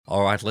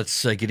All right,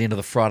 let's get into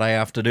the Friday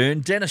afternoon.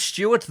 Denis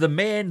Stewart, the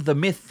man, the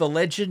myth, the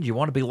legend. You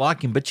want to be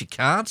like him, but you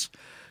can't.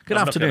 Good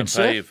afternoon,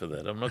 sir. I'm not going to pay you for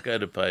that. I'm not going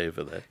to pay you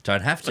for that.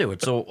 Don't have to.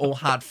 It's all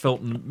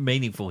heartfelt and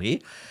meaningful here.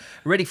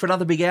 Ready for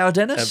another big hour,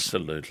 Denis?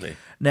 Absolutely.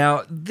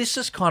 Now, this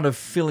is kind of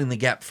filling the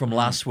gap from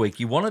last week.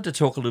 You wanted to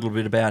talk a little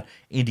bit about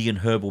Indian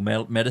herbal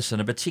medicine,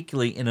 and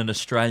particularly in an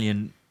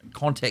Australian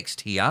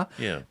context here.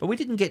 Yeah. But we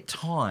didn't get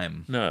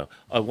time. No,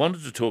 I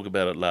wanted to talk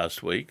about it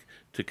last week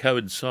to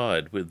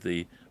coincide with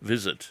the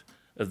visit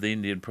of the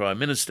Indian Prime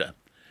Minister.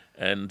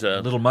 And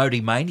A little Modi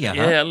mania,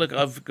 huh? yeah, look,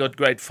 I've got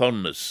great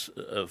fondness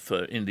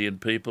for Indian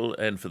people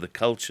and for the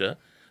culture,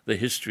 the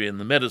history and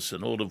the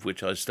medicine, all of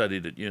which I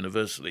studied at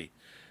university.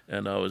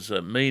 And I was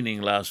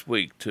meaning last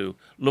week to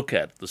look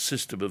at the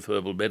system of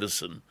herbal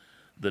medicine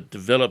that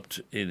developed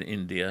in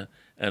India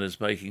and is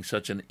making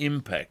such an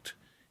impact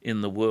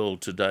in the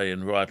world today,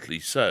 and rightly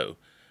so.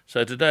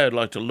 So today I'd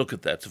like to look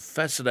at that. It's a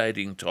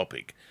fascinating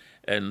topic,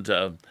 and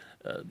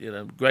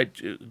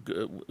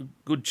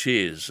good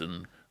cheers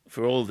and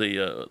for all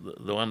the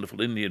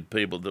wonderful Indian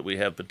people that we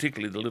have,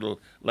 particularly the little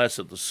lass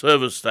at the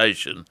service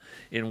station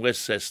in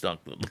West Cessnock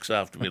that looks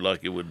after me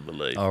like you wouldn't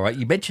believe. All right,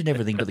 you mentioned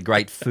everything but the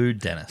great food,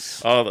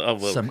 Denis. Well,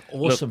 some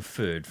awesome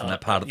food from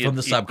that part from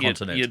the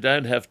subcontinent. You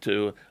don't have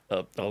to.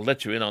 I'll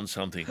let you in on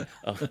something.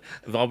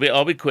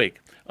 I'll be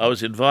quick. I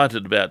was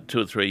invited about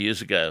 2 or 3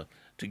 years ago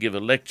to give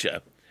a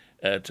lecture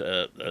at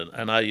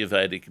an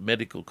Ayurvedic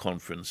medical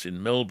conference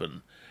in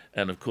Melbourne.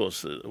 And, of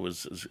course, it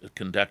was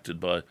conducted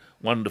by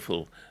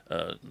wonderful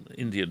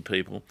Indian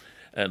people.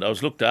 And I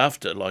was looked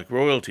after like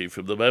royalty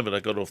from the moment I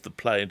got off the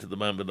plane to the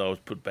moment I was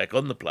put back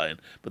on the plane.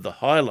 But the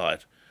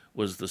highlight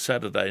was the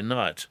Saturday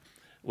night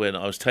when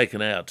I was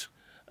taken out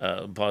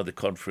by the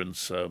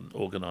conference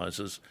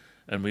organisers,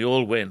 and we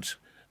all went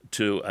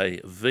to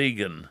a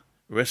vegan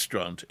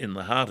restaurant in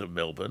the heart of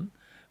Melbourne.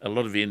 A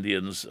lot of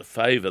Indians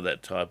favour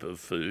that type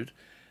of food,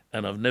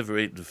 and I've never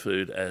eaten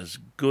food as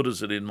good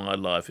as it in my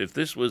life. If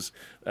this was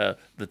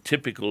the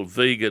typical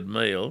vegan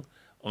meal,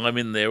 I'm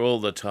in there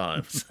all the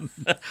time.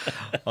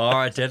 All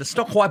right, Dad. It's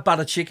not quite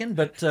butter chicken,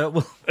 but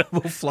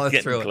we'll flow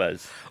through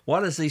close. it.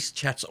 Why does these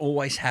chats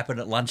always happen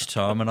at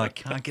lunchtime and I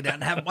can't get out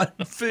and have my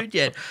food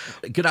yet?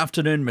 Good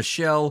afternoon,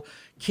 Michelle.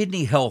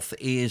 Kidney health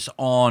is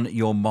on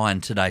your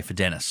mind today for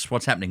Denis.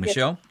 What's happening,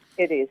 Michelle?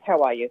 Yes, it is.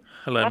 How are you?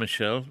 Hello,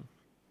 Michelle.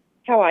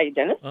 How are you,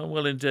 Denis? Oh,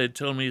 well, indeed.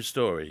 Tell me your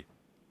story.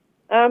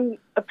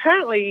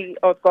 Apparently,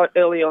 I've got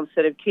early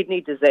onset of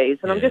kidney disease,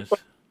 and I'm just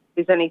wondering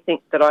if there's anything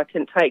that I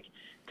can take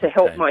to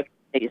help my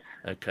kidneys.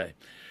 Okay.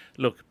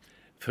 Look,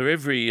 for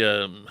every,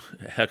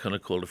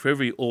 for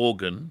every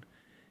organ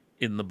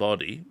in the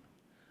body,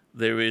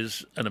 there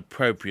is an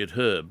appropriate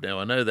herb. Now,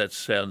 I know that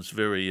sounds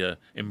very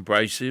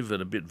embracive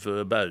and a bit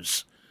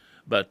verbose,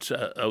 but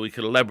we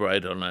can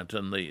elaborate on that.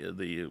 And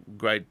the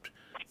great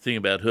thing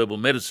about herbal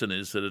medicine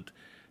is that it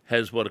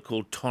has what are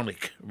called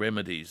tonic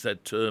remedies.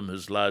 That term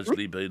has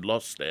largely been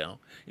lost now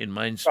in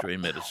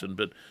mainstream medicine,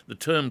 but the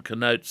term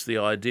connotes the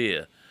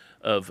idea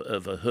of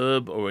a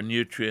herb or a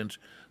nutrient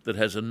that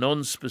has a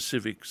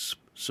non-specific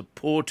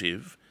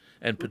supportive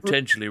and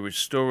potentially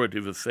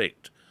restorative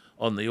effect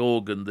on the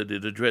organ that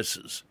it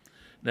addresses.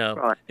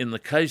 Now, in the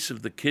case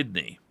of the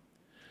kidney,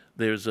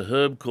 there is a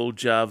herb called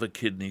Java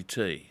kidney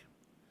tea.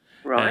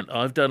 Right. And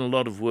I've done a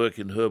lot of work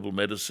in herbal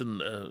medicine,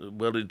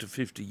 well into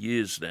 50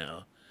 years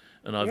now,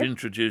 and I've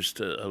introduced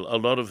a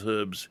lot of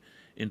herbs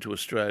into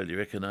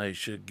Australia,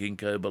 echinacea,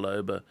 ginkgo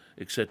biloba,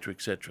 etc.,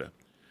 etc.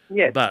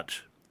 Yes.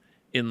 But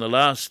in the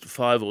last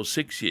 5 or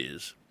 6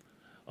 years,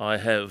 I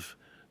have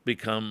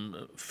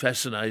become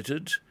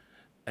fascinated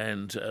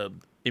and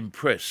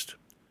impressed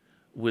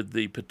with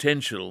the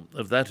potential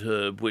of that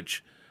herb,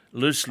 which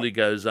loosely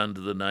goes under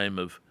the name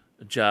of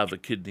Java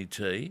kidney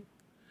tea.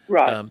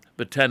 Right.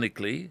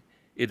 Botanically,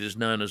 it is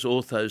known as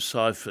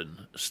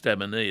Orthosiphon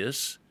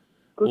stamineus.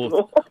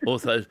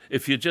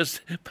 If you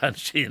just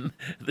punch in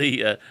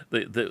the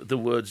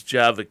words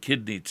Java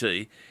kidney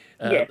tea,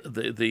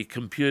 the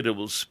computer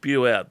will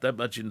spew out that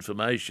much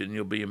information.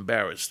 You'll be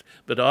embarrassed.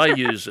 But I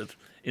use it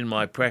in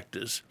my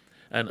practice,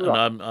 and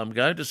I'm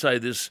going to say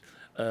this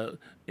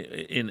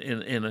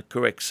in a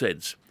correct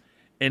sense.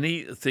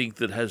 Anything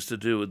that has to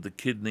do with the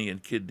kidney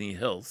and kidney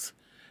health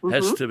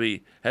has to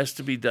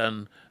be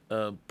done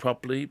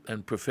properly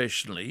and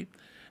professionally,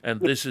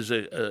 and this is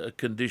a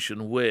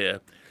condition where,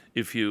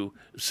 if you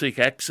seek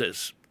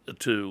access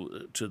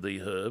to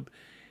the herb,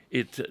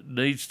 it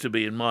needs to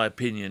be, in my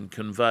opinion,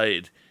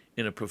 conveyed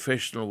in a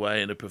professional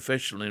way, in a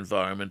professional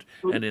environment,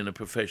 and in a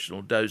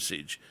professional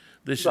dosage.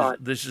 This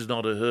is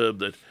not a herb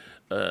that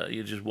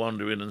you just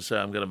wander in and say,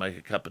 I'm going to make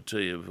a cup of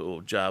tea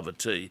or Java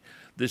tea.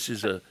 This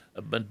is a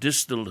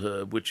medicinal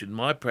herb which, in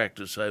my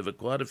practice over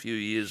quite a few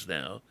years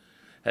now,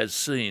 has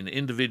seen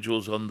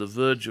individuals on the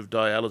verge of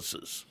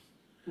dialysis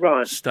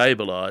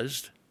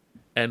stabilised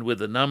and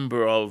with a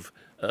number of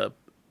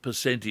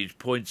percentage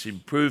points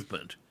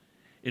improvement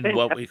in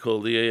what we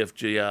call the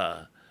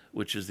EFGR,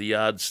 which is the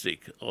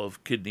yardstick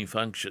of kidney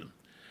function.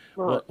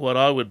 What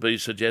I would be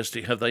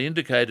suggesting, have they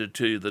indicated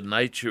to you the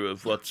nature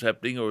of what's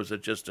happening, or is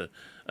it just a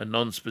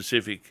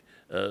non-specific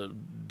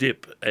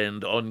dip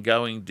and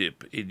ongoing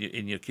dip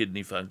in your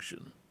kidney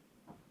function.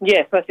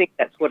 Yes, I think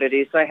that's what it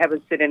is. I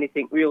haven't said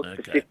anything real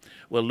specific. Okay.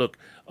 Well, look,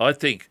 I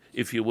think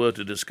if you were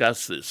to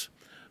discuss this,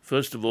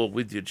 first of all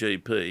with your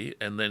GP,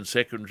 and then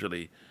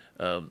secondarily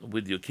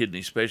with your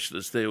kidney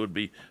specialist, there would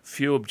be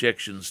few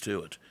objections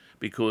to it,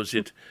 because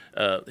it,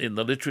 in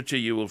the literature,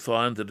 you will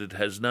find that it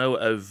has no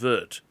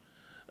overt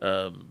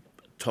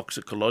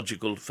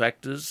toxicological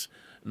factors,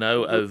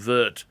 no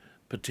overt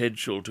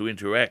potential to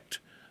interact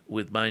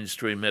with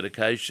mainstream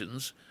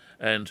medications,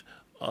 and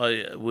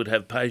I would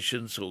have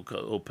patients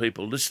or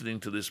people listening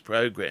to this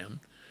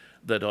program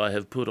that I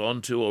have put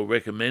onto or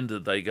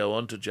recommended they go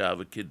onto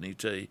Java kidney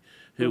tea,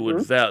 who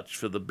would vouch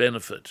for the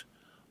benefit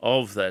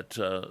of that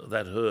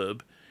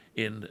herb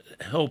in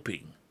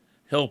helping,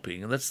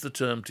 and that's the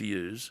term to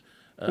use,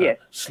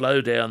 slow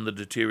down the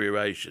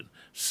deterioration,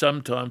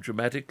 sometime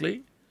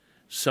dramatically,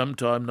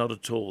 sometime not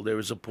at all. There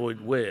is a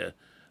point where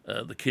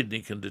the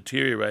kidney can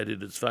deteriorate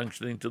in its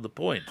functioning to the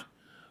point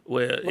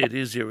where it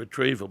is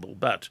irretrievable.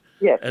 But,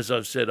 as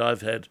I've said,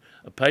 I've had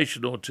a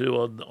patient or two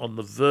on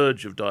the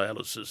verge of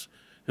dialysis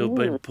who have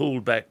been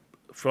pulled back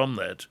from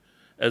that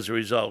as a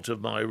result of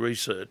my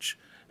research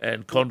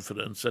and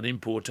confidence and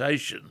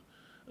importation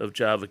of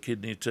Java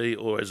kidney tea,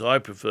 or as I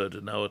prefer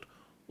to know it,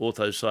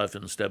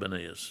 Orthosiphon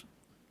stabineus.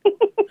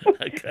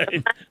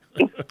 Okay.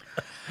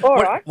 All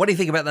right. What do you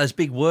think about those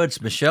big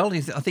words, Michelle? I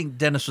think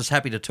Denis was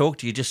happy to talk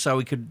to you just so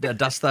we could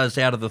dust those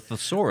out of the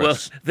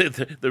thesaurus. Well,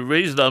 the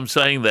reason I'm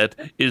saying that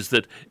is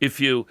that if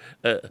you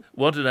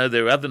want to know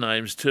their other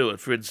names too,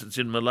 for instance,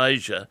 in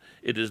Malaysia,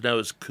 it is known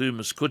as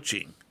kumis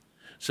kucing.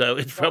 So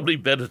it's probably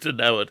better to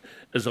know it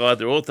as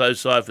either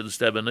Orthosiphon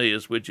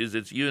stabineus, which is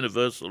its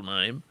universal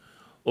name,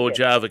 or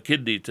Java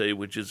kidney tea,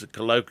 which is a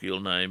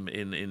colloquial name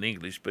in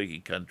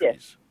English-speaking countries.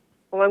 Yes.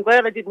 Well, I'm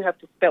glad I didn't have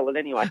to spell it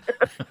anyway.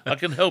 I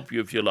can help you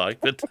if you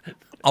like, but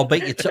I'll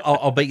beat you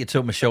to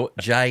it, Michelle.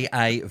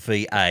 Java.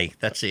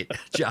 That's it.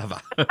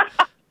 Java.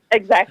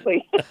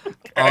 Exactly.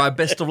 All right,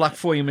 best of luck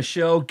for you,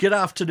 Michelle. Good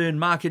afternoon,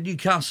 Mark at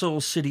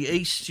Newcastle City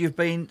East. You've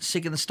been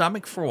sick in the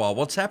stomach for a while.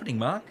 What's happening,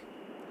 Mark?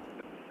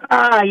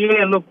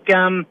 Yeah, look,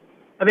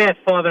 about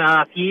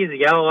 5.5 years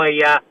ago,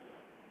 I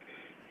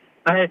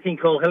had a thing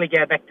called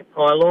Helicobacter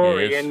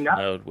pylori. Yes, and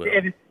know it well.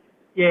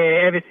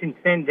 ever since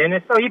then,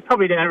 Dennis. Oh, you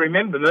probably don't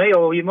remember me,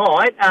 or you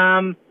might.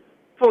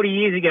 40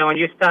 years ago, when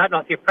you were starting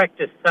off your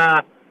practice,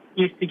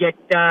 used to get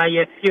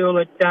your fuel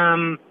at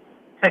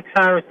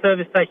Taxara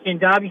service station in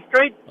Derby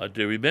Street. I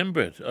do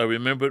remember it. I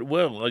remember it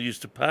well. I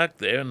used to park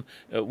there and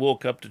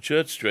walk up to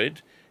Church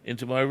Street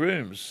into my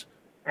rooms.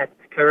 That's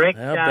correct.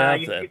 How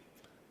about that?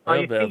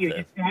 How about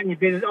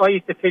that? I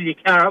used to fill your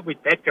car up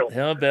with petrol.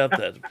 How about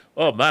that?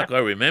 Oh, Mark, I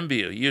remember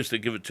you. You used to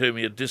give it to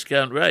me at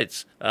discount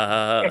rates.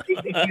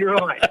 You're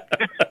right.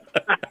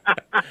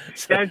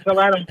 Don't tell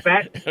that on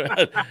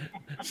fat.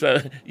 So,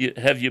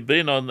 have you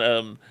been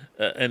on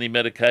any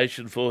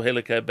medication for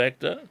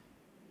Helicobacter?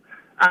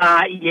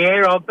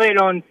 Yeah, I've been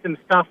on some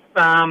stuff.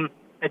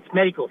 It's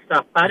medical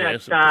stuff, but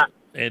Yes, it's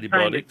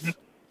antibiotics.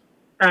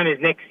 Same as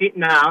Nexium.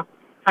 No,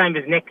 same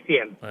as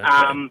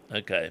Nexium.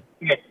 Okay.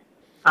 Yes.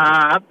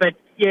 But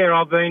yeah,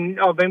 I've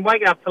been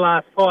waking up for the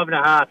last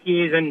 5.5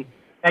 years, and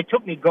they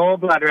took me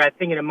gallbladder out,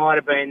 thinking it might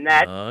have been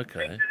that.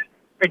 Okay.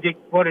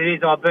 Predict what it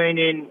is. I've been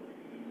in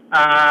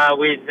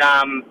with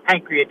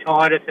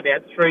pancreatitis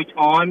about 3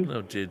 times.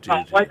 Oh, dear.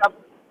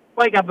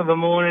 Wake up in the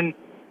morning,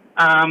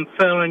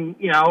 feeling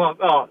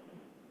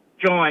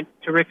giant,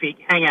 terrific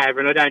hangover,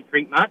 and I don't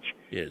drink much.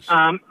 Yes.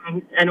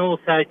 And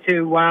also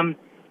too, I've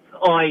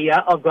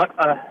got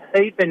a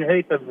heap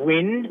of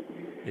wind.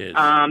 Yes.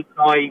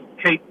 I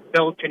keep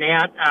belching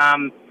out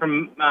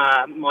from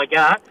my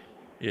gut.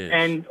 Yes.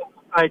 And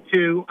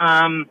too,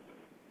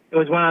 there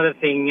was one other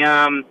thing.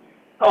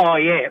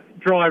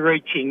 Dry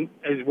reaching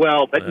as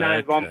well, but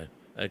no vomit.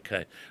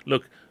 Okay.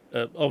 Look,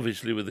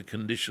 obviously with a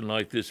condition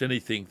like this,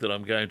 anything that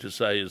I'm going to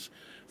say is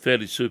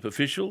fairly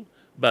superficial,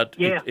 but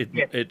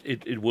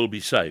it will be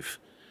safe.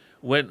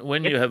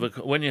 When you have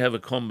a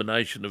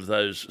combination of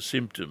those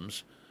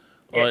symptoms,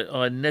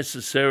 I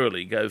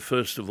necessarily go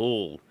first of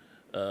all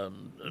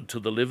to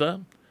the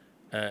liver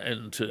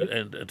and to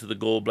the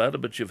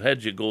gallbladder. But you've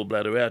had your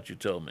gallbladder out, you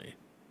tell me.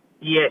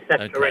 Yes,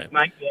 that's correct,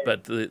 mate. Yeah.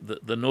 But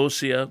the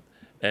nausea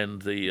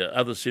and the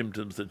other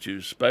symptoms that you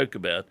spoke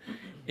about,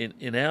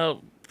 in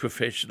our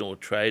profession or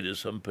trade, as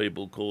some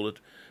people call it,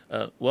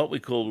 what we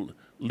call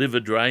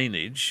liver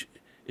drainage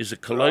is a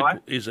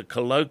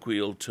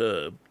colloquial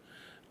term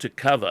to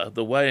cover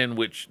the way in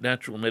which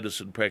natural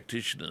medicine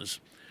practitioners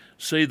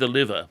see the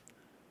liver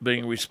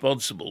being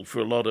responsible for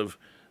a lot of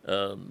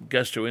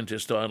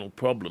gastrointestinal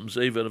problems,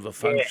 even of a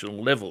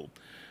functional level.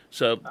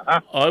 So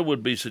I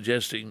would be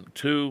suggesting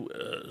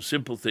 2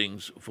 simple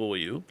things for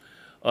you.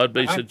 I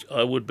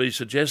would be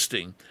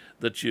suggesting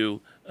that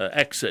you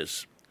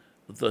access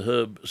the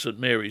herb St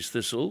Mary's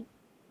thistle.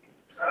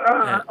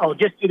 I'll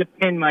just get a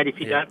pen, mate, if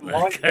you don't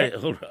mind. Okay,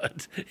 all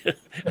right.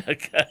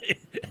 Okay.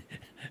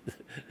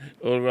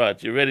 All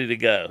right, you're ready to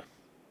go.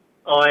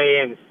 I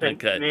am.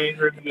 Okay.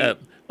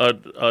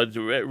 I'd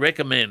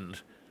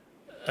recommend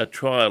a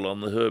trial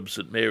on the herb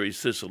St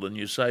Mary's thistle, and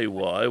you say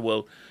why?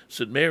 Well,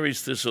 St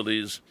Mary's thistle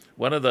is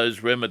one of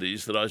those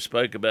remedies that I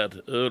spoke about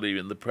earlier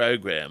in the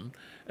program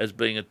as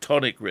being a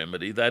tonic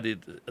remedy. That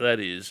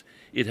is,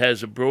 it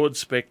has a broad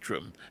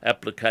spectrum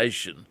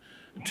application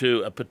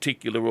to a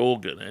particular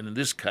organ, and in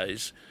this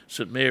case,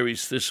 St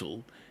Mary's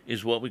thistle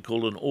is what we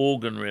call an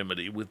organ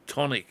remedy with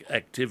tonic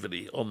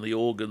activity on the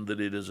organ that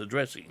it is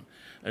addressing.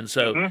 And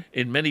so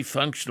in many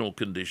functional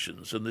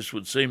conditions, and this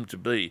would seem to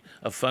be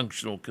a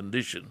functional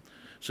condition,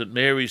 St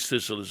Mary's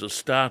thistle is a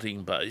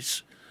starting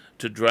base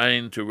to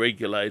drain, to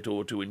regulate,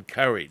 or to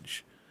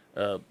encourage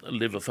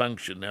liver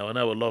function. Now, I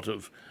know a lot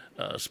of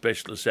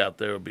specialists out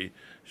there will be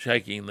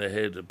shaking their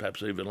head and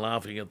perhaps even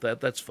laughing at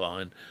that. That's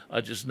fine. I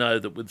just know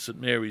that with St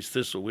Mary's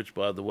thistle, which,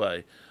 by the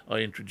way, I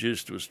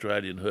introduced to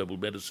Australian herbal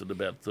medicine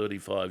about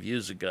 35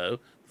 years ago,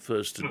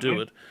 first to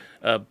do it,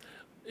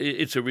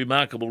 it's a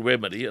remarkable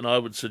remedy, and I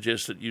would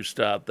suggest that you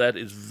start that.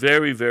 It's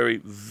very, very,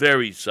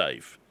 very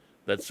safe.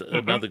 That's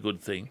another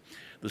good thing.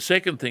 The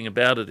second thing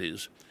about it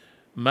is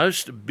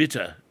most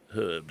bitter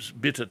herbs,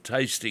 bitter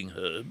tasting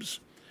herbs,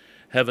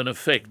 have an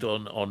effect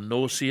on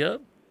nausea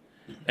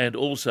and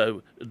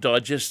also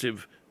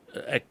digestive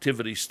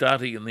activity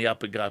starting in the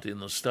upper gut in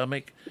the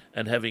stomach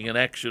and having an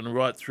action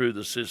right through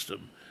the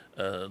system,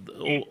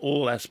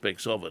 all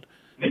aspects of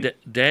it.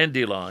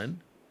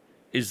 Dandelion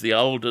is the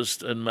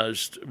oldest and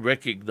most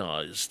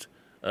recognised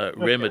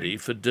remedy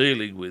for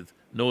dealing with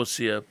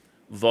nausea,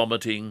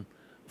 vomiting,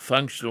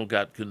 functional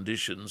gut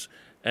conditions,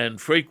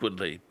 and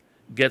frequently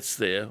gets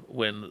there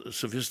when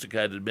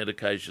sophisticated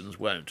medications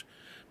won't.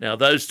 Now,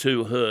 those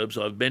two herbs,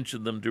 I've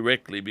mentioned them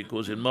directly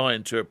because in my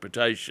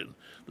interpretation,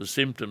 the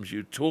symptoms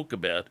you talk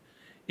about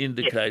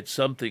indicate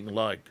something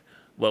like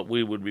what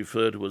we would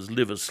refer to as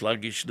liver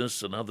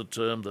sluggishness, another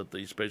term that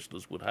the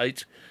specialists would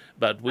hate.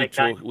 But we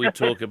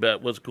talk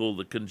about what's called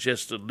the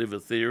congested liver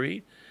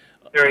theory.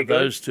 Very good.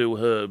 Those two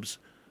herbs,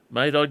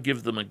 mate, I'd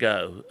give them a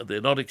go.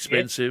 They're not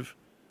expensive.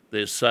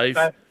 They're safe.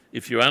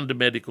 If you're under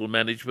medical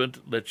management,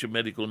 let your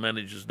medical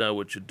managers know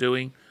what you're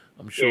doing.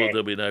 I'm sure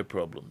there'll be no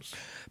problems.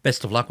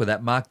 Best of luck with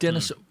that, Mark.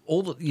 Denis,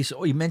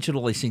 you mentioned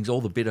all these things,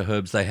 all the bitter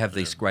herbs, they have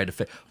these great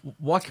effects.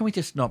 Why can we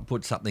just not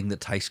put something that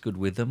tastes good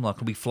with them? Like,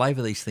 can we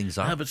flavour these things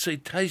up? No, but see,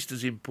 taste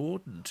is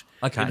important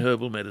in Okay.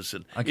 herbal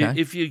medicine. Okay.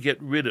 If you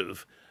get rid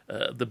of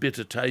the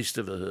bitter taste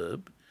of a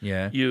herb,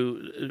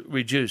 you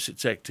reduce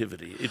its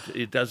activity.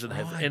 It doesn't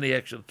have any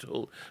action at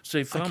all.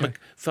 See,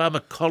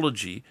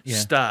 pharmacology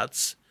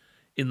starts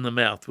in the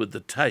mouth with the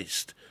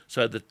taste.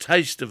 So the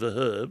taste of a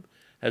herb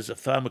has a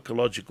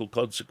pharmacological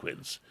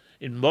consequence.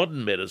 In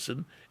modern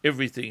medicine,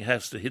 everything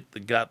has to hit the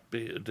gut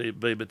to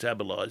be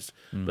metabolised,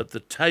 but the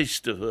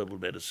taste of herbal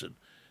medicine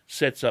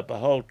sets up a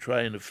whole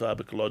train of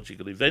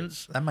pharmacological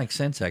events. That makes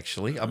sense,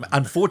 actually.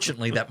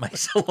 Unfortunately, that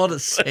makes a lot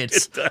of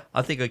sense.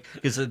 I think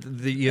because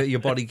your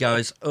body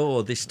goes,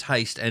 oh, this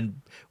taste, and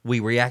we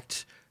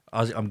react,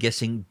 I'm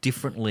guessing,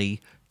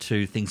 differently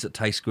to things that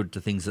taste good to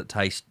things that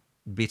taste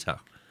bitter.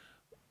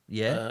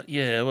 Yeah?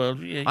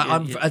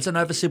 It's an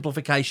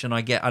oversimplification,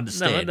 I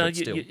understand. No, but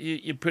still.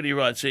 you're pretty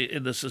right. See,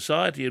 in the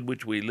society in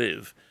which we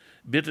live,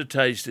 bitter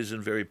taste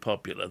isn't very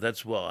popular.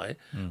 That's why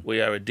we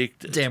are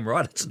addicted. Damn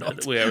right it's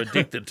not. We are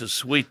addicted to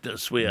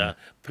sweetness. We are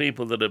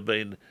people that have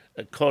been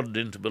conned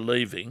into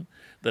believing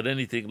that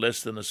anything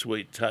less than a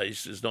sweet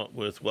taste is not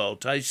worthwhile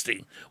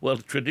tasting. Well,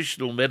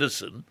 traditional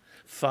medicine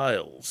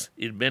fails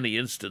in many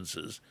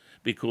instances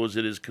because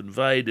it is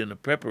conveyed in a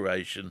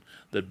preparation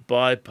that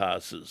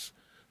bypasses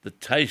the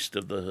taste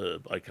of the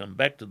herb. I come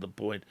back to the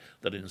point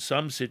that in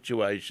some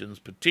situations,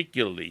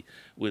 particularly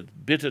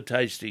with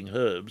bitter-tasting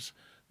herbs,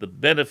 the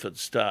benefit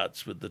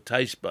starts with the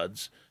taste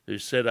buds who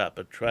set up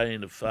a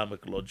train of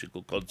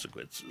pharmacological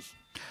consequences.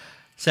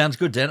 Sounds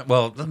good, Dan.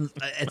 Well,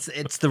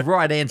 it's the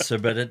right answer,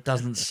 but it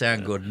doesn't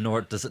sound good,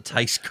 nor does it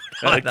taste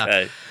good either.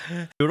 Okay.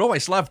 We would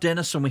always love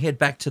Denis, and we head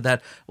back to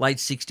that late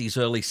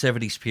 60s, early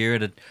 70s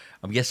period. And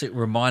I guess it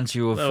reminds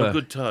you of... They were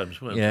good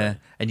times, weren't they?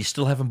 And you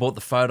still haven't bought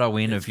the photo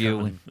in of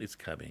you. It's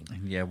coming.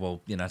 Yeah,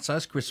 well, so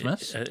is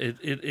Christmas.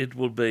 It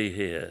will be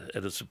here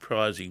at a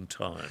surprising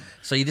time.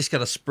 So you just got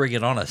to spring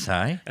it on us,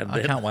 hey?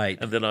 I can't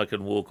wait. And then I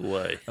can walk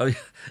away.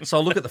 So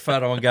I'll look at the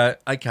photo and go,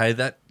 okay,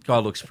 that guy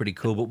looks pretty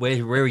cool, but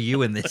where are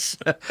you in this?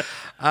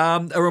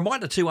 A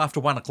reminder too, after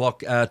 1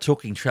 o'clock,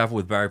 Talking Travel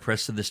with Barry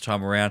Preston this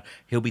time around.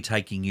 He'll be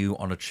taking you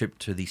on a trip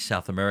to the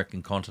South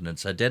American continent.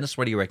 So Denis,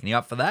 what do you reckon? You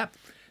up for that?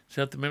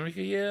 South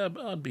America? Yeah,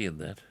 I'd be in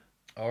that.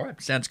 All right,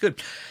 sounds good.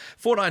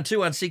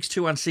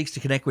 49216216 to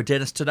connect with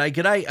Denis today.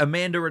 G'day,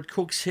 Amanda at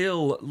Cooks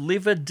Hill.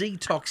 Liver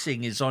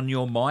detoxing is on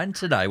your mind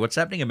today. What's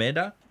happening,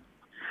 Amanda?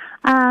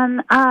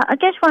 I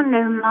just wanted to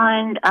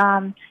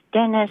remind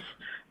Denis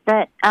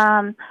that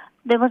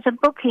there was a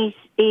book he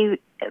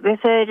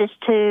referred us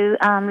to,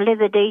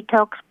 Liver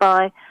Detox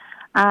by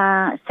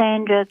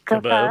Sandra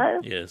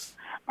Cabot. Yes.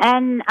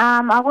 And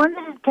I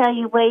wanted to tell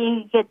you where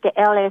you get the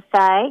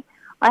LSA.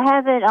 I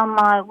have it on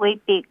my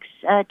Weet-Bix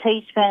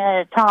teaspoon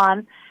at a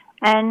time,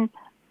 and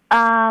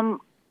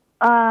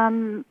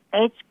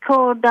it's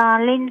called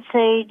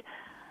linseed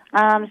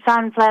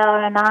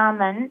sunflower and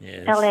almond,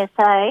 Yes.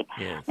 LSA,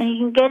 Yes. and you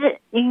can get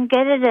it. You can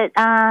get it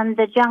at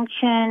the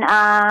Junction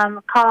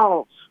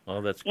Coles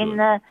Oh, that's in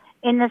good.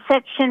 the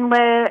section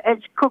where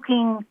it's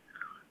cooking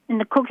in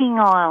the cooking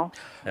aisle.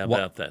 How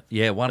about that?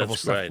 Yeah, wonderful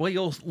That's stuff. great. We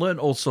all learn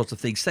all sorts of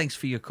things. Thanks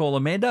for your call,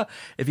 Amanda.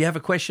 If you have a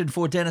question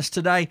for Dennis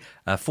today,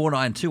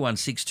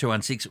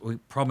 49216216. We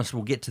promise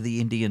we'll get to the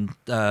Indian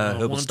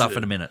herbal want stuff to.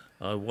 in a minute.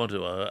 I want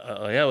to.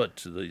 I owe it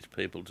to these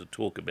people to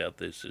talk about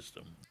their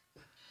system.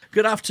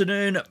 Good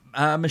afternoon,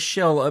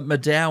 Michelle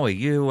Madawi.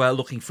 You are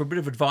looking for a bit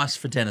of advice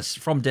for Dennis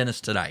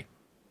today.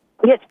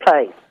 Yes,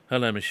 please.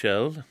 Hello,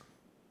 Michelle.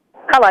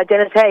 Hello,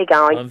 Dennis. How are you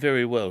going? I'm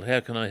very well. How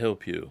can I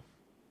help you?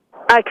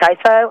 Okay,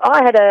 so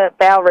I had a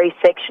bowel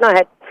resection. I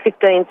had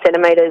 15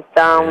 centimetres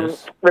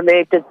Yes.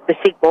 removed of the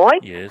sigmoid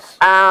Yes.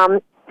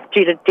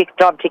 due to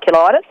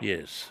diverticulitis.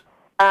 Yes.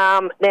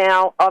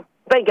 Now, I've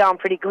been going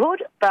pretty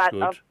good, but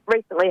Good. I've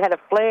recently had a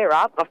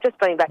flare-up. I've just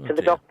been back to the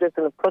dear. doctors,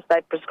 and of course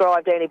they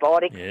prescribed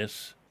antibiotics.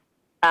 Yes.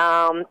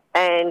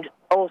 And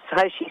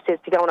also she says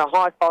to go on a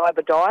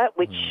high-fibre diet,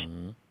 which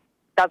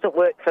doesn't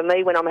work for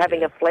me when I'm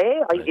having a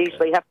flare. I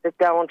usually have to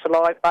go on to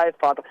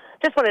low-fibre.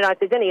 Just want to know if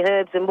there's any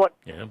herbs and what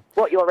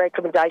your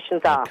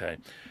recommendations are. Okay.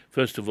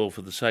 First of all,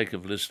 for the sake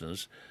of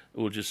listeners,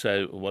 we'll just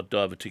say what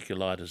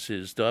diverticulitis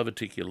is.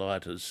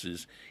 Diverticulitis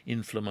is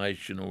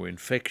inflammation or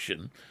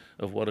infection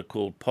of what are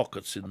called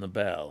pockets in the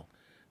bowel.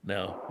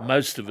 Now,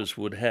 most of us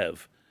would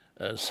have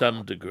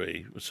some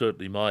degree,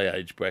 certainly my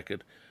age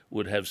bracket,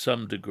 would have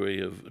some degree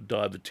of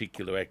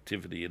diverticular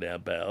activity in our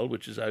bowel,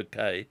 which is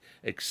okay,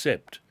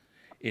 except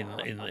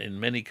in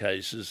many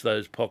cases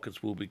those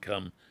pockets will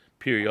become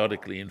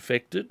periodically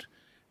infected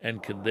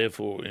and can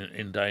therefore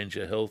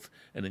endanger health.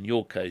 And in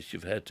your case,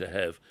 you've had to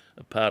have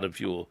a part of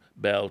your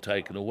bowel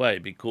taken away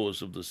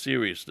because of the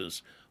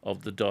seriousness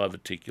of the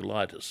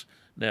diverticulitis.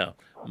 Now,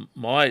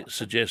 my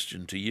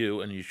suggestion to you,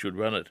 and you should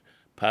run it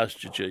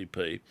past your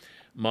GP,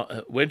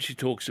 when she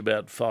talks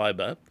about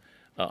fibre,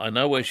 I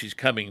know where she's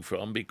coming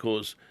from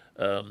because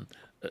a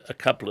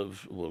couple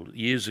of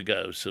years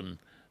ago, some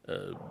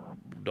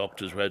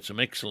doctors wrote some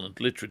excellent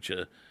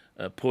literature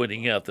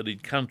pointing out that in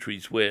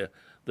countries where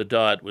the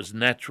diet was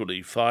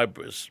naturally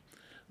fibrous,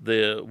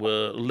 there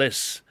were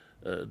less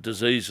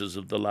diseases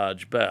of the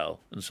large bowel,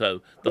 and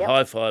so the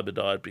high fibre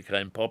diet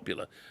became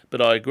popular.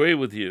 But I agree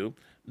with you,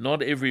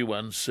 not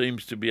everyone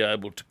seems to be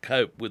able to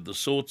cope with the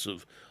sorts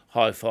of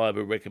high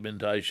fibre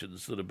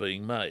recommendations that are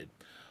being made.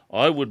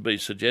 I would be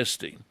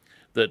suggesting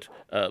that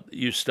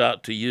you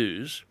start to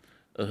use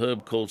a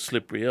herb called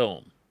slippery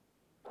elm.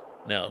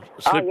 Now,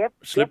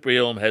 slippery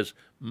elm has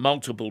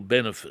multiple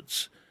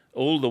benefits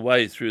all the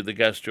way through the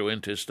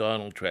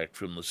gastrointestinal tract,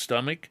 from the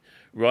stomach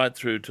right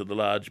through to the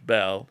large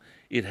bowel.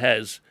 It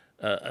has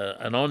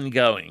an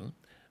ongoing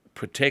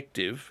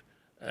protective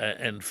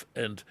and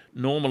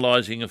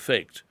normalising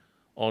effect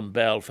on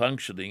bowel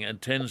functioning,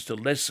 and tends to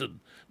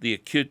lessen the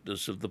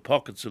acuteness of the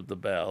pockets of the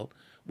bowel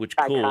which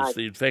cause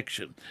the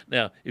infection.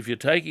 Now, if you're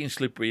taking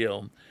slippery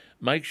elm,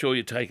 make sure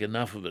you take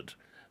enough of it.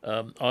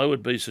 I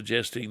would be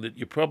suggesting that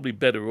you're probably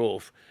better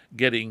off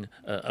getting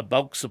a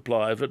bulk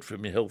supply of it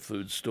from your health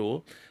food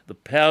store. The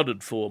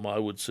powdered form, I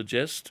would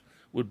suggest,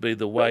 would be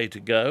the way to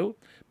go,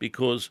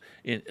 because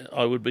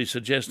I would be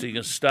suggesting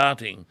a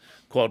starting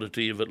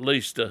quantity of at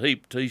least a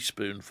heaped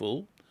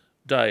teaspoonful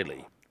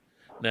daily.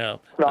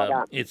 Now,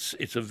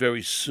 it's a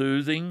very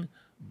soothing,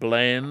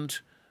 bland,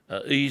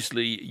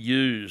 easily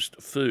used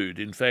food.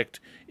 In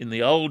fact, in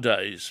the old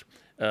days,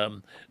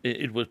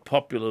 it was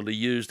popularly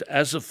used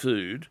as a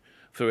food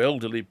for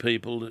elderly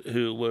people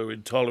who were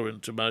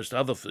intolerant to most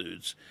other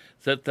foods.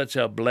 That's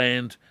how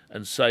bland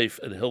and safe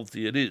and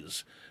healthy it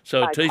is.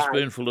 So a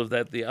teaspoonful of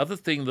that. The other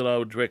thing that I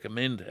would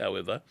recommend,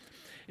 however,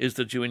 is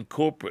that you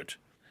incorporate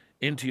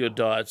into your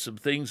diet some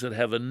things that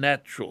have a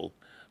natural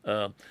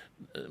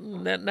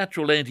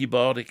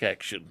antibiotic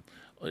action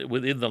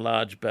within the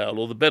large bowel,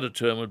 or the better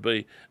term would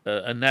be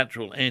a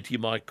natural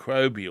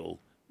antimicrobial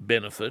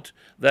benefit.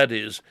 That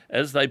is,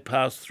 as they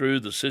pass through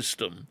the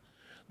system,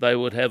 they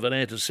would have an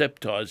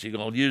antiseptizing,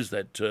 I'll use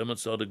that term,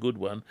 it's not a good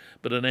one,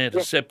 but an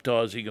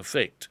antiseptizing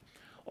effect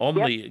on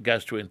the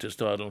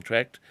gastrointestinal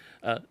tract.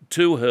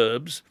 Two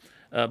herbs,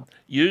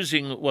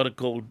 using what are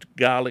called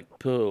garlic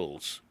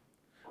pearls.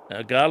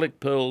 Now, garlic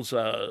pearls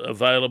are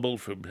available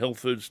from health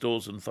food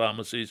stores and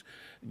pharmacies.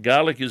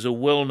 Garlic is a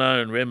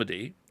well-known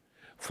remedy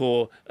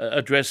for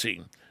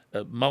addressing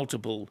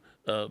multiple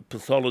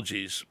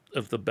pathologies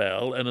of the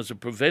bowel, and as a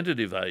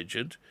preventative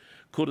agent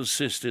could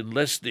assist in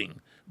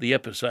lessening the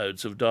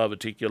episodes of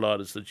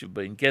diverticulitis that you've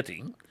been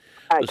getting.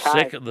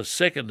 The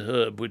second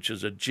herb, which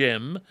is a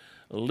gem,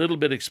 a little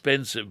bit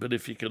expensive, but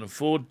if you can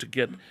afford to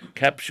get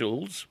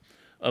capsules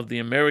of the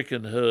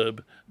American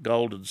herb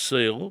golden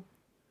seal,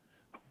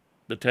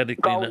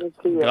 botanically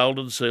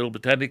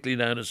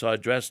known as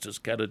Hydrastis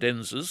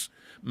canadensis.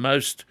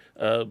 Most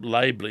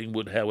labelling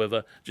would,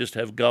 however, just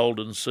have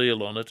golden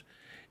seal on it.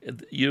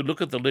 you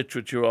look at the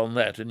literature on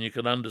that and you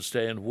can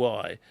understand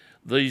why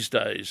these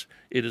days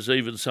it is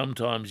even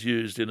sometimes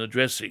used in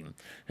addressing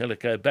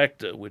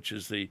Helicobacter, which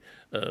is the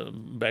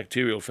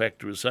bacterial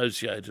factor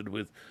associated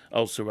with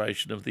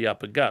ulceration of the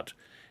upper gut.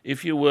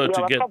 If you were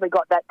to I've get... probably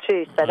got that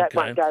too, so that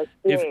won't go.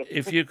 Yeah.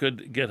 If you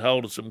could get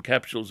hold of some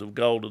capsules of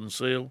golden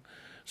seal,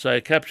 say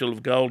a capsule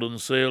of golden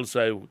seal,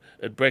 say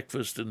at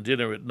breakfast and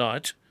dinner at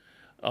night,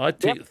 I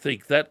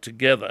think that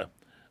together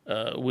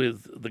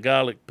with the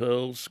garlic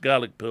pearls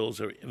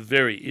are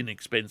very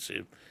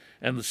inexpensive,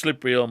 and the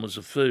slippery elm as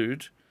a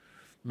food,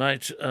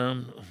 mate,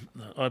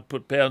 I'd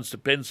put pounds to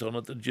pence on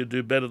it that you'd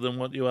do better than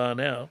what you are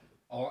now.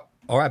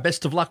 All right,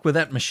 best of luck with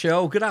that,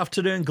 Michelle. Good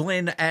afternoon,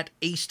 Glenn at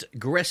East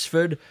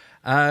Gresford.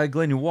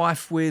 Glenn, your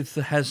wife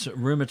has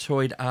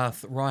rheumatoid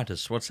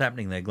arthritis. What's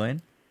happening there,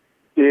 Glenn?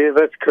 Yeah,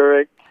 that's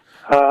correct.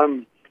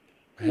 How's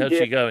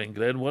she going,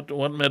 Glenn?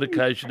 What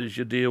medication is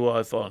your dear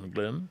wife on,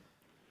 Glenn?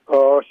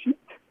 Oh, she's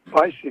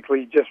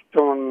basically just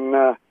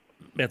on...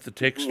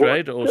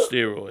 methotrexate or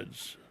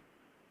steroids?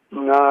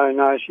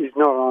 No, she's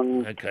not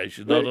on... Okay,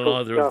 she's not on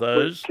either of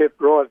those? We've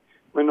kept right.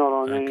 We're not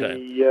on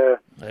any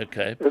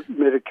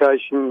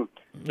medication.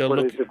 Now,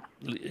 look,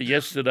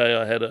 yesterday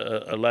I had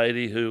a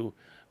lady who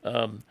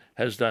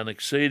has done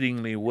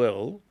exceedingly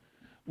well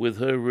with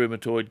her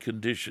rheumatoid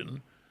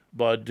condition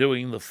by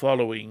doing the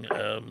following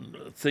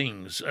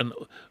things. And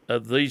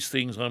these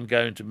things I'm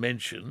going to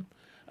mention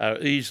are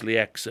easily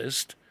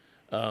accessed.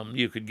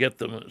 You could get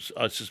them,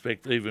 I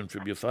suspect, even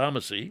from your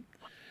pharmacy.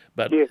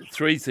 But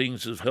three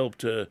things have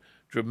helped her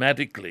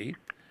dramatically,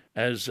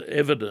 as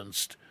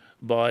evidenced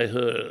by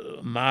her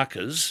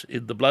markers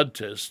in the blood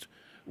test,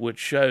 which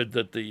showed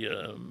that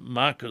the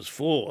markers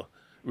for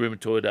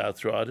rheumatoid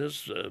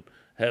arthritis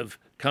have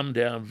come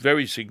down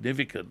very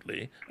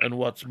significantly. And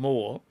what's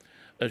more,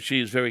 she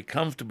is very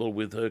comfortable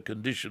with her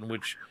condition,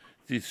 which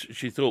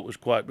she thought was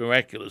quite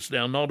miraculous.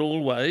 Now, not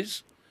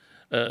always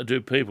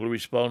do people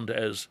respond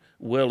as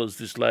well as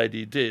this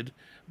lady did,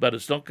 but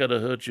it's not going to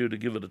hurt you to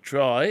give it a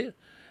try.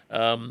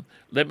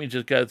 Let me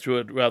just go through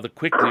it rather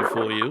quickly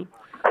for you.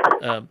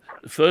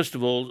 First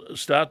of all,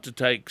 start to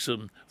take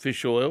some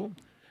fish oil.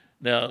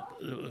 Now,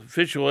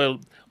 fish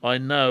oil, I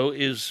know,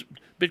 is a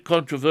bit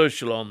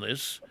controversial on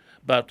this,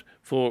 but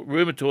for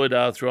rheumatoid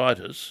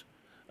arthritis,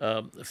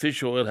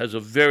 fish oil has a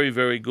very,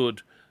 very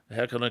good,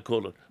 how can I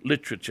call it,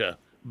 literature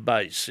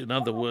base. In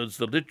other words,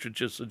 the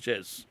literature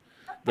suggests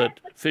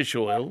that fish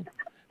oil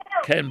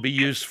can be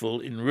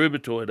useful in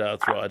rheumatoid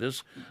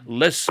arthritis,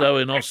 less so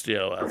in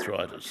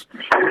osteoarthritis.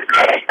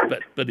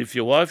 But if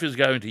your wife is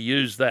going to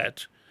use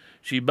that,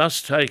 she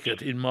must take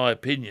it, in my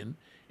opinion,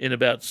 in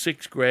about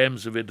 6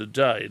 grams of it a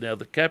day. Now,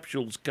 the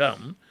capsules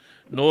come,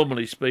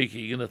 normally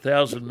speaking, in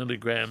 1,000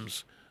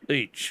 milligrams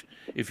each.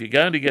 If you're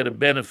going to get a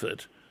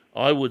benefit,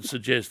 I would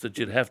suggest that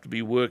you'd have to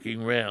be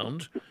working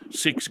round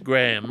 6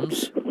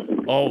 grams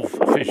of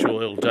fish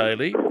oil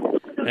daily.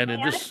 And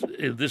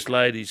in this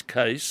lady's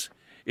case,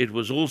 it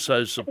was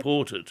also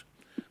supported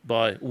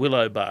by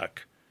willow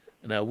bark.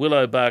 Now,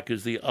 willow bark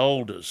is the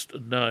oldest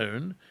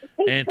known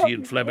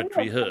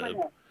anti-inflammatory herb.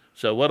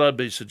 So what I'd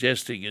be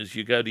suggesting is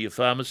you go to your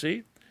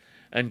pharmacy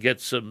and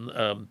get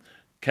some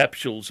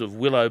capsules of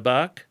willow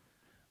bark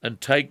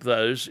and take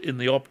those in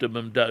the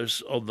optimum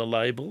dose on the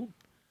label.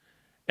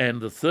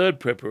 And the third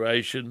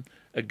preparation,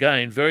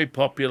 again, very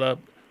popular,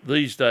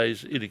 these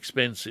days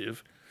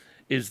inexpensive,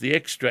 is the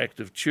extract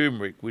of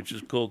turmeric, which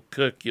is called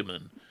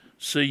curcumin,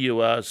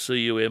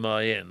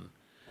 curcumin.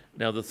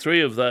 Now, the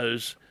three of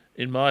those,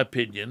 in my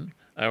opinion,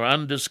 are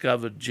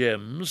undiscovered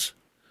gems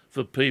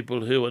for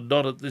people who are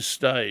not at this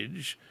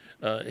stage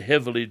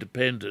heavily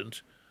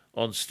dependent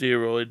on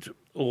steroid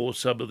or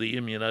some of the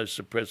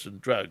immunosuppressant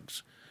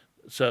drugs.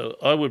 So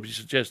I would be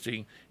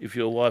suggesting, if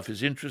your wife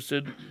is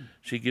interested,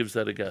 she gives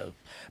that a go.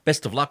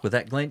 Best of luck with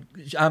that, Glenn.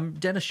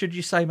 Dennis, should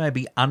you say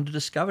maybe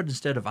underdiscovered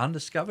instead of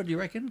undiscovered, do you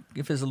reckon?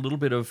 If there's a little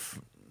bit of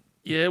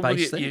Yeah, well,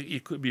 base there? you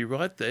could be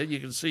right there. You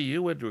can see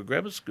you went to a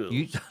grammar school.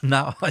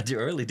 No, I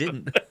really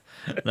didn't.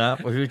 No,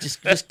 we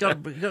just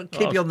got to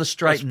keep you on the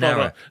straight and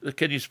narrow.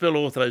 Can you spell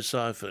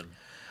orthosiphon?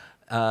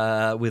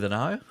 With an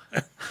O?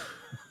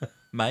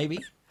 Maybe.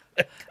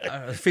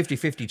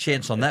 50-50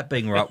 chance on that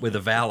being right with a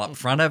vowel up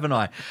front, haven't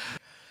I?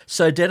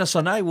 So, Dennis,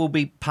 I know we'll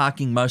be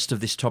parking most of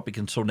this topic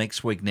until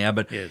next week now,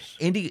 but yes.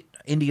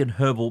 Indian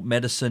herbal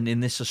medicine in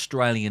this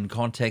Australian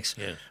context,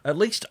 yes. At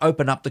least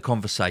open up the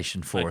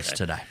conversation for us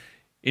today.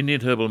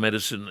 Indian herbal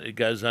medicine, it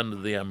goes under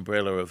the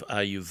umbrella of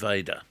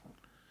Ayurveda,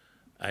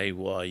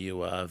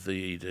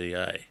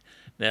 Ayurveda.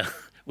 Now,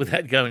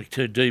 without going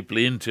too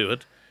deeply into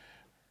it,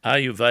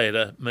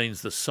 Ayurveda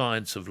means the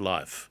science of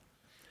life.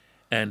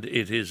 And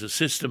it is a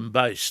system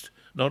based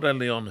not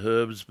only on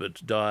herbs,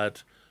 but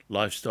diet,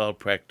 lifestyle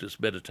practice,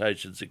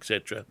 meditations,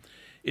 etc.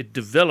 It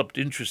developed,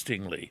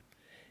 interestingly,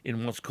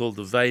 in what's called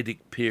the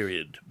Vedic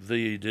period,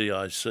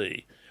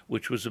 VEDIC,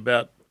 which was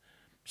about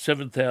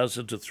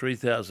 7,000 to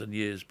 3,000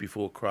 years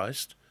before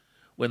Christ,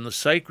 when the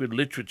sacred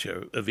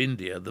literature of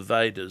India, the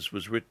Vedas,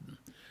 was written.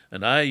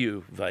 And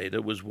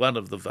Ayurveda was one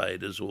of the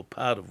Vedas, or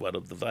part of one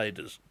of the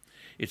Vedas.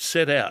 It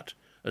set out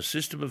a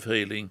system of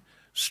healing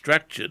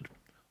structured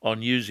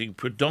on using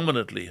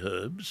predominantly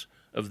herbs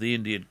of the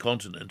Indian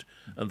continent,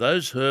 and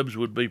those herbs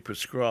would be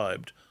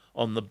prescribed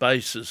on the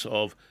basis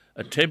of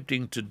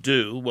attempting to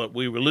do what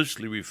we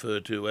loosely refer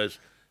to as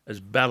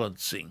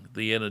balancing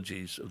the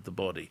energies of the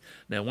body.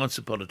 Now, once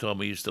upon a time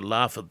we used to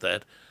laugh at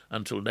that,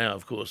 until now,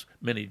 of course,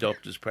 many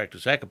doctors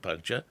practice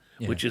acupuncture,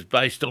 which is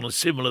based on a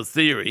similar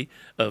theory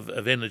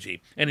of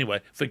energy.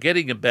 Anyway,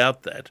 forgetting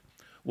about that,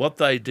 what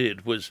they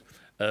did was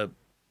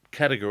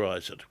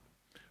categorise it,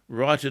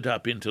 write it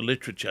up into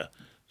literature.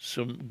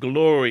 Some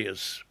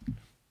glorious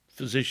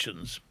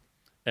physicians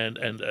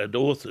and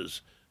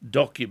authors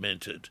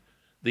documented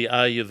the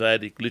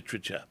Ayurvedic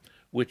literature,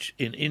 which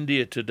in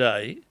India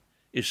today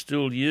is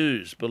still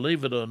used,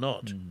 believe it or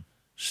not,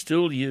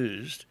 still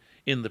used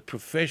in the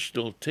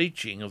professional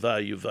teaching of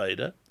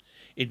Ayurveda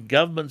in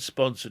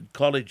government-sponsored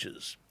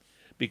colleges,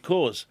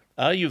 because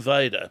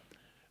Ayurveda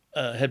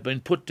had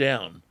been put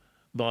down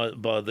by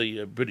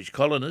the British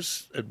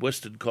colonists and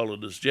Western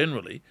colonists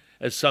generally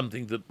as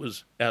something that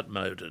was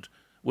outmoded.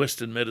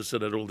 Western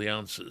medicine had all the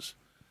answers.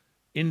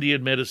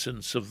 Indian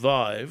medicine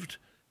survived,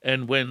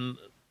 and when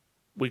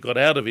we got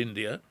out of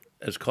India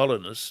as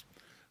colonists,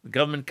 the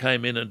government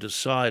came in and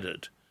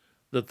decided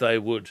that they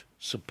would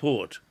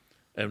support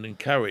and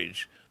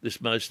encourage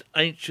this most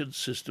ancient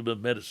system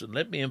of medicine.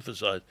 Let me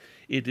emphasise,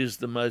 it is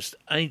the most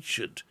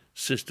ancient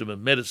system of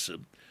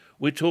medicine.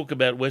 We talk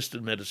about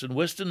Western medicine.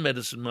 Western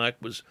medicine, Mike,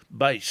 was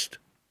based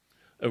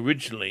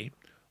originally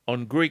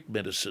on Greek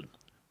medicine,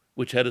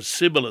 which had a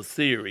similar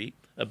theory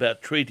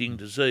about treating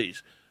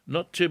disease.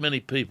 Not too many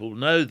people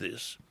know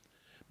this,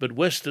 but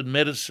Western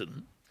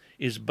medicine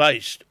is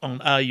based on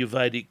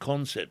Ayurvedic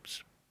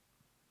concepts,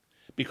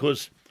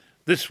 because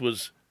this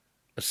was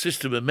a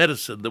system of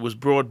medicine that was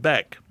brought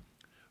back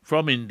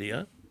from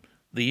India,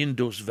 the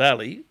Indus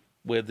Valley,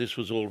 where this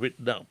was all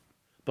written up,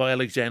 by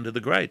Alexander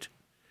the Great.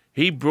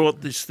 He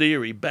brought this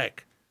theory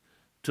back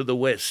to the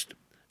West,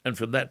 and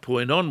from that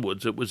point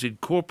onwards it was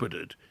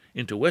incorporated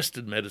into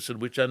Western medicine,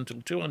 which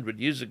until 200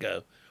 years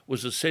ago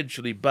was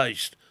essentially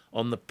based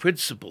on the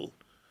principle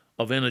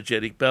of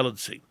energetic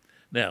balancing.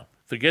 Now,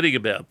 forgetting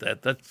about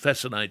that, that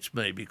fascinates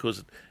me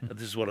because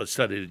this is what I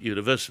studied at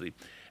university.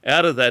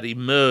 Out of that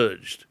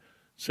emerged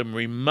some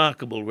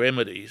remarkable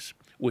remedies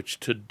which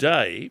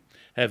today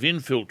have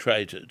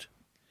infiltrated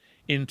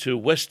into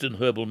Western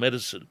herbal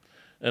medicine.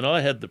 And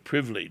I had the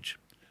privilege,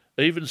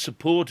 even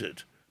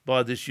supported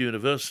by this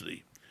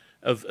university,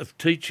 of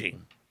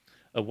teaching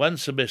a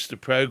one-semester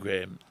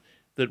program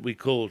that we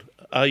called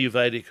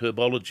Ayurvedic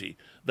Herbology.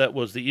 That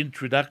was the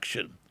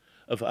introduction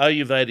of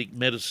Ayurvedic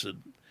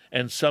medicine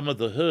and some of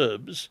the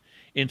herbs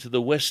into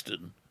the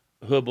Western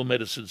herbal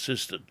medicine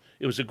system.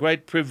 It was a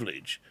great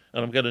privilege,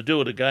 and I'm going to do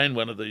it again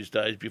one of these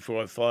days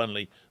before I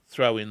finally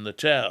throw in the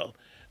towel.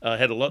 I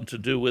had a lot to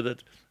do with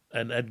it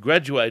and had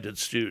graduated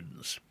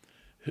students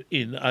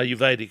in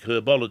Ayurvedic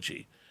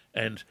herbology.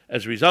 And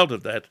as a result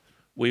of that,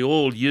 we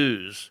all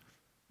use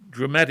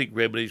dramatic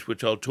remedies,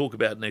 which I'll talk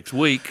about next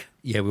week.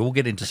 Yeah, we will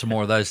get into some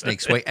more of those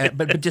next week.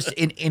 But just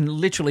in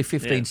literally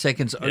 15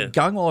 seconds,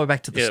 going all the way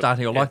back to the start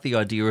here, I like the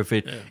idea of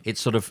it. It's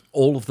sort of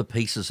all of the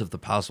pieces of the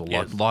puzzle,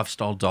 like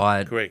lifestyle,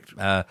 diet, correct,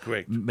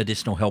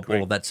 medicinal help,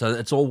 all of that. So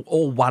it's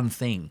all one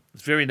thing.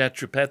 It's very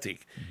naturopathic.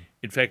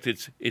 In fact,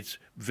 it's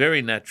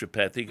very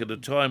naturopathic at a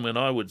time when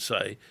I would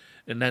say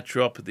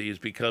naturopathy is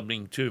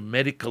becoming too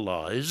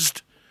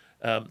medicalised.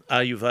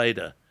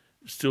 Ayurveda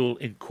still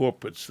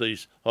incorporates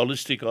these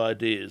holistic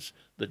ideas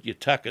that your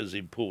tucker is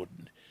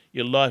important,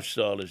 your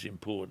lifestyle is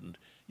important,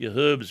 your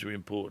herbs are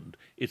important.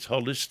 It's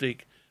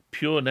holistic,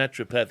 pure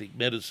naturopathic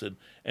medicine,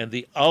 and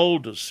the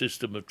oldest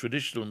system of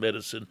traditional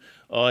medicine.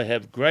 I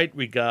have great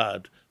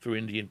regard for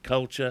Indian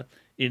culture,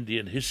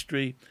 Indian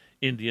history,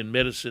 Indian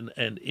medicine,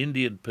 and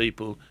Indian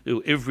people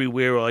who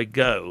everywhere I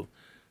go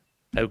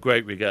have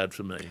great regard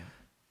for me.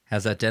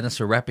 How's that, Dennis?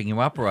 We're wrapping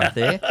you up right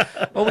there.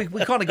 Well, we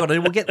kind of got it.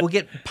 We'll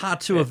get part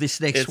two of this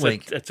next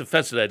week. It's a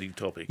fascinating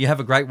topic. You have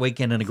a great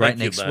weekend and a great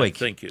next week.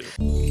 Thank you.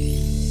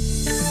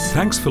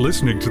 Thanks for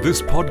listening to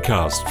this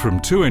podcast from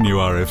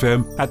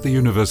 2NURFM at the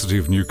University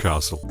of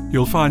Newcastle.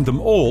 You'll find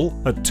them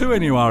all at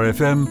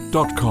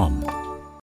 2NURFM.com.